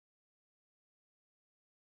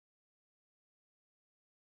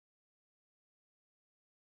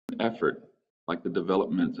effort, like the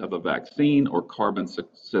development of a vaccine or carbon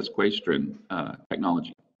sequestration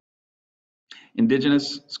technology.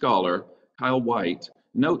 Indigenous scholar Kyle White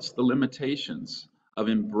notes the limitations of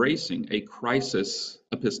embracing a crisis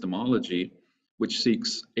epistemology which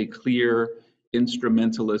seeks a clear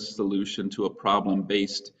instrumentalist solution to a problem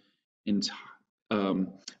based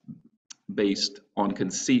on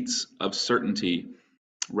conceits of certainty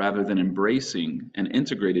rather than embracing an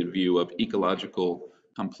integrated view of ecological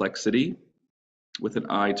complexity with an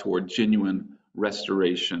eye toward genuine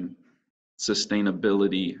restoration,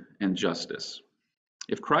 sustainability, and justice.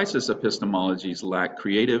 If crisis epistemologies lack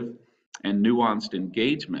creative and nuanced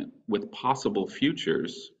engagement with possible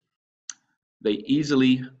futures, they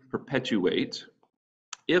easily perpetuate,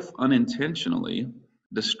 if unintentionally,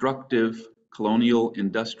 destructive colonial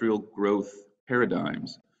industrial growth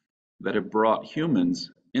paradigms that have brought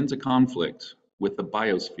humans into conflict with the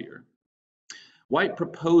biosphere. White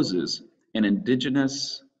proposes an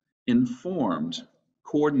indigenous informed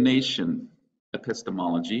coordination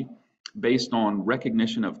epistemology based on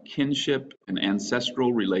recognition of kinship and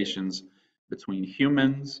ancestral relations between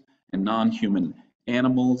humans and non-human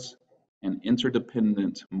animals and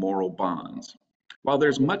interdependent moral bonds. While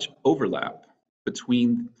there's much overlap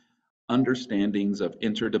between understandings of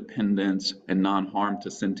interdependence and non-harm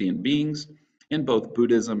to sentient beings in both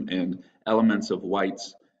Buddhism and elements of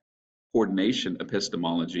White's coordination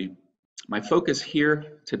epistemology, my focus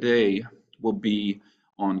here today will be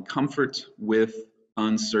on comfort with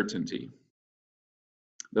uncertainty.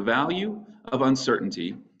 The value of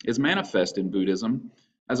uncertainty is manifest in Buddhism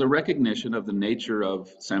as a recognition of the nature of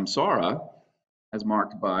samsara as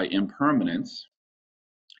marked by impermanence,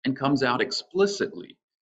 and comes out explicitly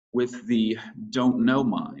with the don't know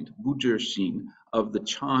mind, Buddhism, of the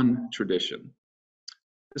Chan tradition.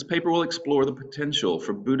 This paper will explore the potential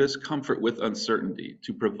for Buddhist comfort with uncertainty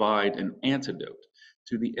to provide an antidote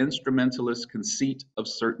to the instrumentalist conceit of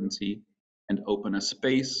certainty and open a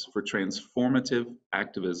space for transformative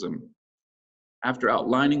activism. After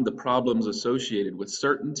outlining the problems associated with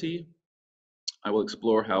certainty, I will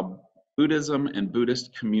explore how Buddhism and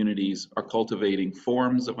Buddhist communities are cultivating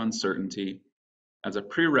forms of uncertainty as a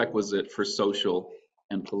prerequisite for social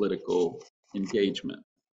and political engagement.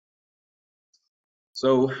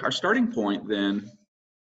 So our starting point then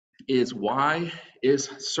is, why is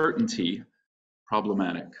certainty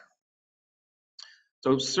problematic?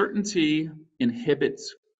 So certainty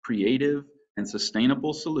inhibits creative and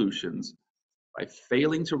sustainable solutions by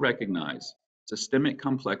failing to recognize systemic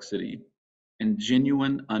complexity and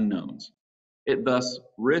genuine unknowns. It thus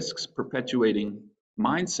risks perpetuating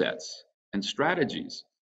mindsets and strategies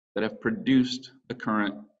that have produced the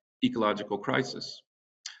current ecological crisis.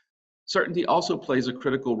 Certainty also plays a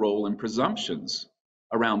critical role in presumptions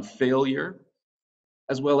around failure,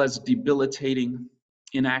 as well as debilitating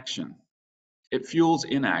inaction. It fuels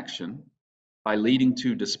inaction by leading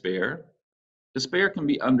to despair. Despair can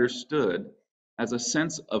be understood as a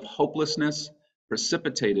sense of hopelessness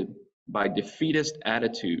precipitated by defeatist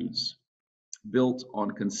attitudes built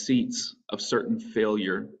on conceits of certain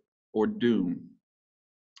failure or doom.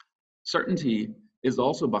 Certainty is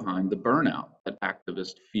also behind the burnout that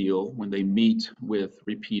activists feel when they meet with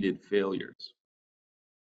repeated failures.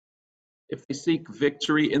 If they seek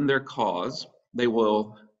victory in their cause, they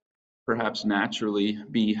will perhaps naturally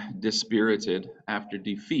be dispirited after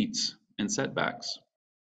defeats and setbacks,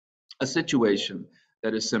 a situation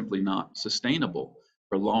that is simply not sustainable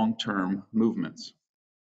for long-term movements.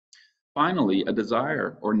 Finally, a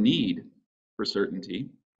desire or need for certainty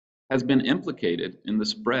has been implicated in the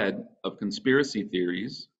spread of conspiracy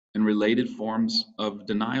theories and related forms of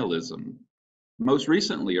denialism, most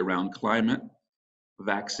recently around climate,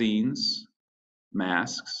 vaccines,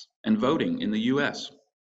 masks, and voting in the US.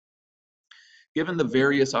 Given the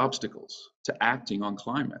various obstacles to acting on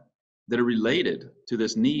climate that are related to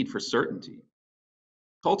this need for certainty,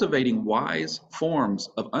 cultivating wise forms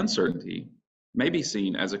of uncertainty may be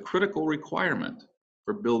seen as a critical requirement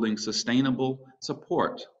for building sustainable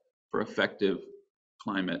support for effective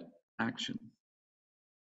climate action.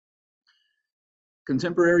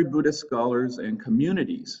 Contemporary Buddhist scholars and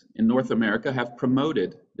communities in North America have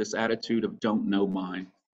promoted this attitude of don't know mind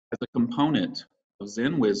as a component of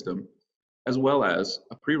Zen wisdom, as well as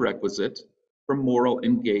a prerequisite for moral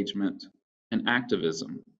engagement and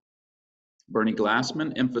activism. Bernie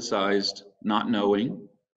Glassman emphasized not knowing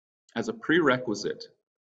as a prerequisite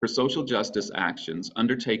for social justice actions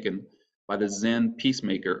undertaken by the Zen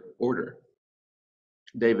peacemaker order.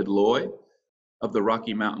 David Loy of the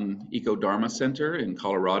Rocky Mountain Eco-Dharma Center in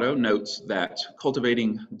Colorado notes that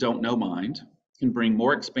cultivating don't know mind can bring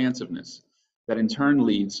more expansiveness that in turn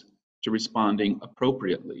leads to responding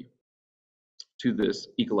appropriately to this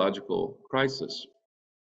ecological crisis.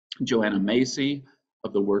 Joanna Macy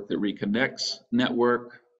of the Work That Reconnects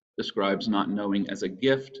network describes not knowing as a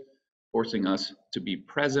gift, forcing us to be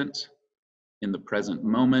present in the present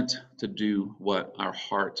moment to do what our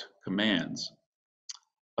heart commands,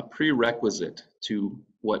 a prerequisite to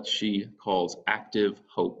what she calls active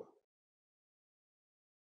hope.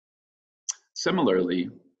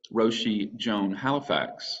 Similarly, Roshi Joan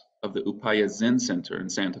Halifax of the Upaya Zen Center in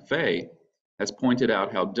Santa Fe has pointed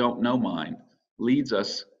out how don't know mind leads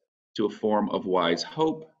us to a form of wise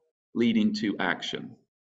hope leading to action.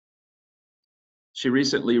 She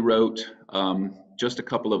recently wrote, just a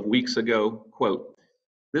couple of weeks ago, quote,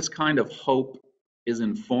 "This kind of hope is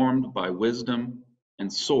informed by wisdom and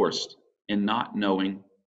sourced in not knowing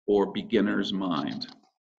or beginner's mind."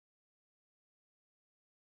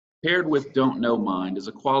 Paired with don't know mind is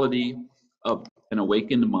a quality of an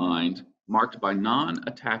awakened mind marked by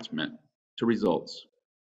non-attachment to results.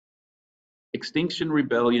 Extinction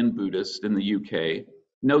Rebellion Buddhists in the UK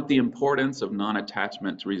note the importance of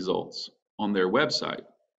non-attachment to results on their website.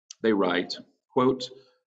 They write, quote,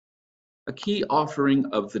 "A key offering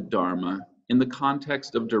of the Dharma in the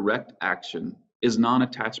context of direct action is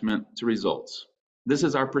non-attachment to results. This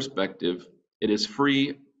is our perspective. It is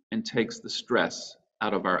free and takes the stress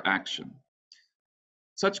out of our action."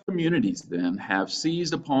 Such communities then have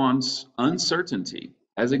seized upon uncertainty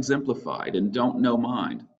as exemplified in Don't Know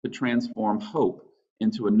Mind to transform hope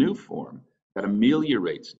into a new form that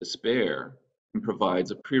ameliorates despair and provides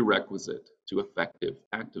a prerequisite to effective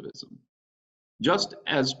activism. Just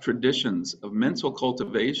as traditions of mental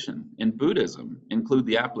cultivation in Buddhism include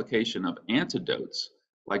the application of antidotes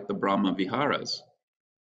like the Brahma Viharas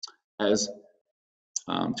as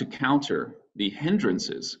to counter the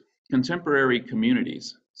hindrances, contemporary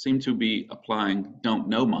communities seem to be applying don't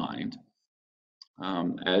know mind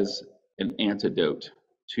as an antidote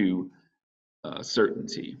to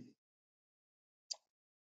certainty.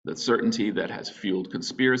 The certainty that has fueled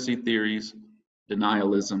conspiracy theories,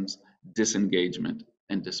 denialisms, disengagement,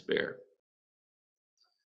 and despair.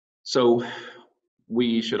 So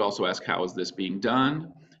we should also ask, how is this being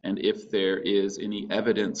done? And if there is any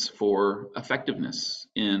evidence for effectiveness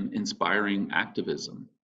in inspiring activism.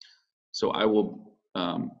 So I will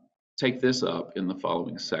take this up in the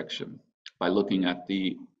following section by looking at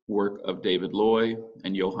the work of David Loy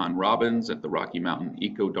and Johan Robbins at the Rocky Mountain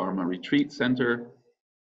Eco-Dharma Retreat Center,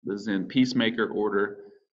 the Zen Peacemaker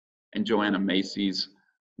Order, and Joanna Macy's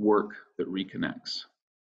Work That Reconnects.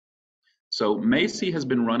 So Macy has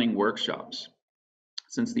been running workshops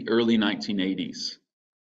since the early 1980s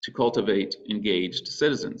to cultivate engaged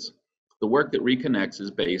citizens. The Work That Reconnects is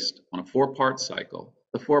based on a 4-part cycle.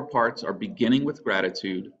 The 4 parts are beginning with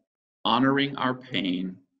gratitude, honoring our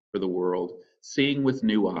pain for the world, seeing with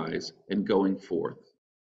new eyes, and going forth.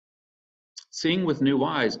 Seeing with new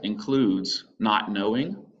eyes includes not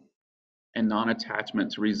knowing and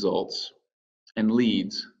non-attachment to results, and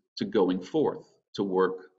leads to going forth to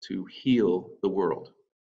work to heal the world.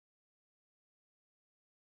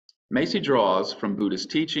 Macy draws from Buddhist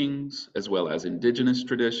teachings as well as indigenous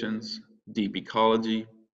traditions, deep ecology,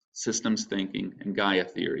 systems thinking, and Gaia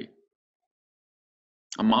theory.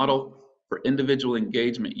 A model for individual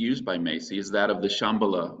engagement used by Macy is that of the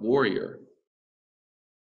Shambhala warrior.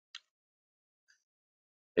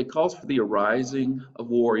 It calls for the arising of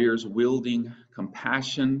warriors wielding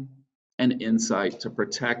compassion and insight to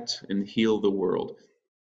protect and heal the world.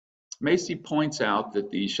 Macy points out that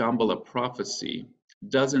the Shambhala prophecy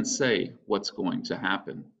doesn't say what's going to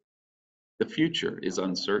happen. The future is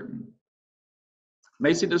uncertain.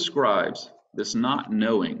 Macy describes this not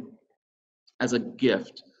knowing as a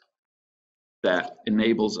gift that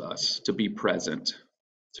enables us to be present,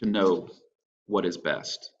 to know what is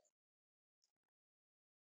best.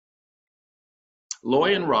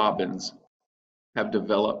 Loy and Robbins have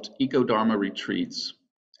developed Eco-Dharma retreats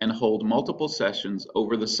and hold multiple sessions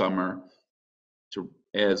over the summer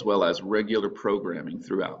as well as regular programming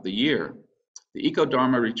throughout the year. The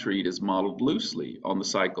Eco-Dharma retreat is modeled loosely on the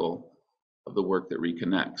cycle of the Work That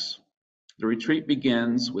Reconnects. The retreat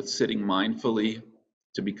begins with sitting mindfully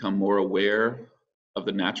to become more aware of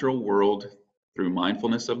the natural world through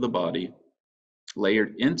mindfulness of the body.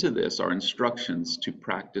 Layered into this are instructions to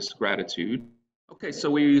practice gratitude. Okay, so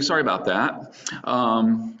sorry about that.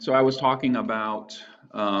 So I was talking about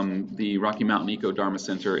the Rocky Mountain Eco-Dharma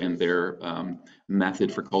Center and their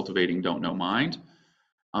method for cultivating don't know mind.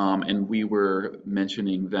 And we were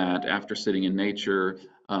mentioning that after sitting in nature,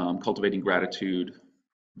 cultivating gratitude,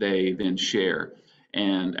 they then share.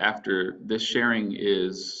 And after this sharing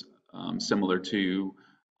is similar to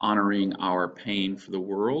honoring our pain for the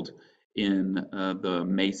world in the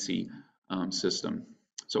Macy system.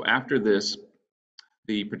 So after this,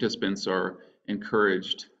 the participants are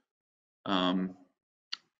encouraged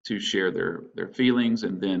to share their feelings,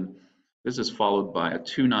 and then this is followed by a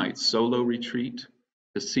 2-night solo retreat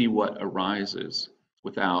to see what arises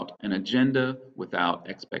without an agenda, without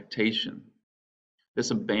expectation.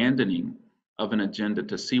 This abandoning of an agenda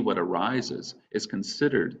to see what arises is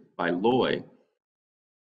considered by Loy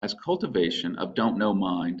as cultivation of don't know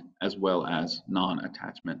mind as well as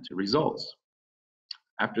non-attachment to results.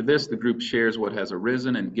 After this, the group shares what has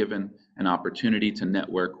arisen and given an opportunity to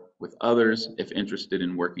network with others if interested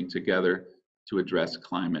in working together to address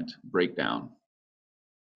climate breakdown.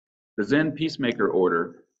 The Zen Peacemaker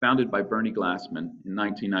Order, founded by Bernie Glassman in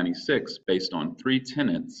 1996, based on 3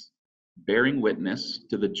 tenets: bearing witness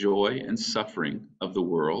to the joy and suffering of the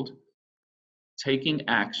world, taking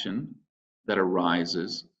action that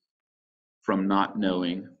arises from not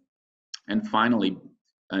knowing, and finally,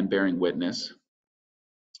 bearing witness.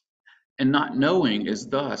 And not knowing is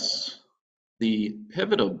thus the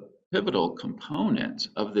pivotal component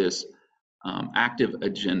of this active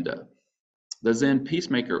agenda. The Zen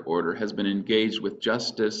Peacemaker Order has been engaged with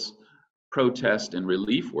justice, protest, and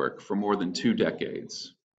relief work for more than 2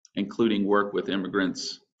 decades, including work with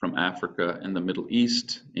immigrants from Africa and the Middle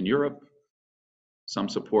East in Europe. Some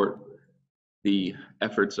support the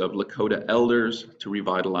efforts of Lakota elders to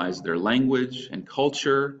revitalize their language and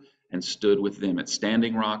culture, and stood with them at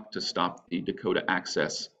Standing Rock to stop the Dakota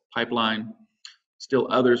Access Pipeline. Still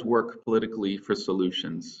others work politically for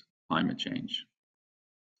solutions to climate change.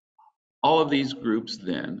 All of these groups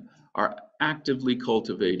then are actively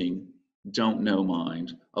cultivating don't know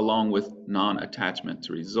mind, along with non-attachment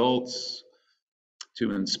to results,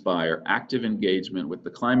 to inspire active engagement with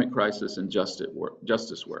the climate crisis and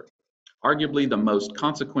justice work. Arguably the most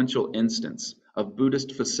consequential instance of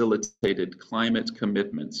Buddhist facilitated climate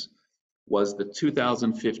commitments was the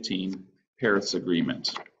 2015 Paris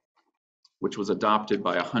Agreement, which was adopted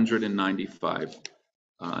by 195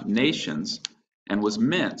 nations and was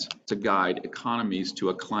meant to guide economies to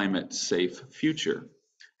a climate-safe future.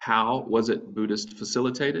 How was it Buddhist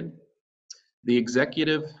facilitated? The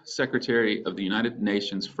Executive Secretary of the United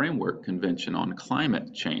Nations Framework Convention on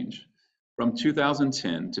Climate Change from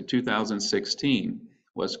 2010 to 2016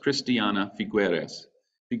 was Christiana Figueres.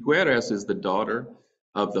 Figueres is the daughter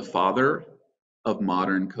of the father of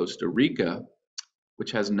modern Costa Rica,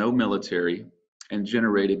 which has no military and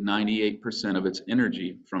generated 98% of its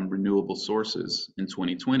energy from renewable sources in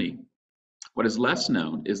 2020. What is less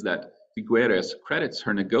known is that Figueres credits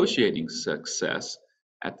her negotiating success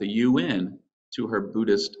at the UN to her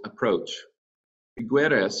Buddhist approach.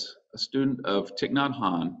 Figueres, a student of Thich Nhat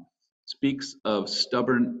Hanh, speaks of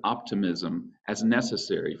stubborn optimism as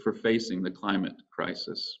necessary for facing the climate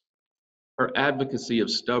crisis. Her advocacy of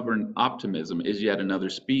stubborn optimism is yet another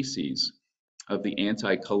species of the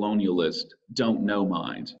anti-colonialist don't know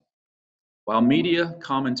mind. While media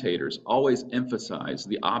commentators always emphasize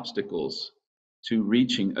the obstacles to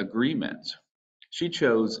reaching agreement, she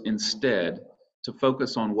chose instead to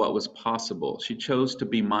focus on what was possible. She chose to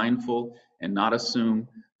be mindful and not assume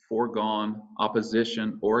foregone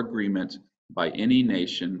opposition or agreement by any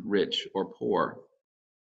nation, rich or poor.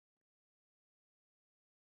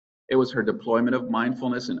 It was her deployment of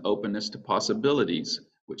mindfulness and openness to possibilities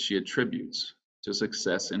which she attributes to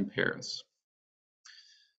success in Paris.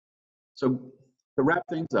 So to wrap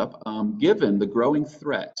things up, given the growing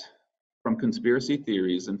threat from conspiracy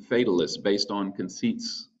theories and fatalists based on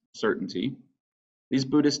conceits, certainty, these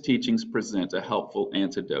Buddhist teachings present a helpful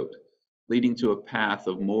antidote, leading to a path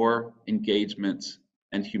of more engagement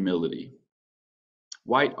and humility.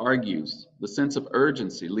 White argues the sense of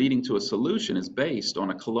urgency leading to a solution is based on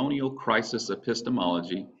a colonial crisis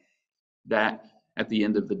epistemology that, at the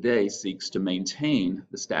end of the day, seeks to maintain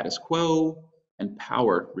the status quo and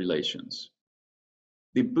power relations.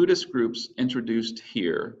 The Buddhist groups introduced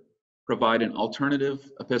here provide an alternative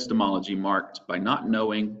epistemology marked by not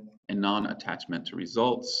knowing and non-attachment to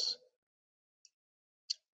results.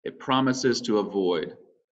 It promises to avoid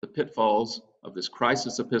the pitfalls of this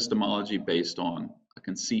crisis epistemology based on a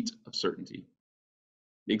conceit of certainty.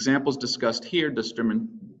 The examples discussed here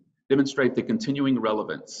demonstrate the continuing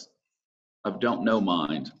relevance of don't know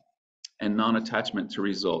mind and non-attachment to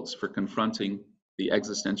results for confronting the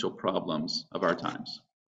existential problems of our times.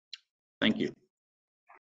 Thank you.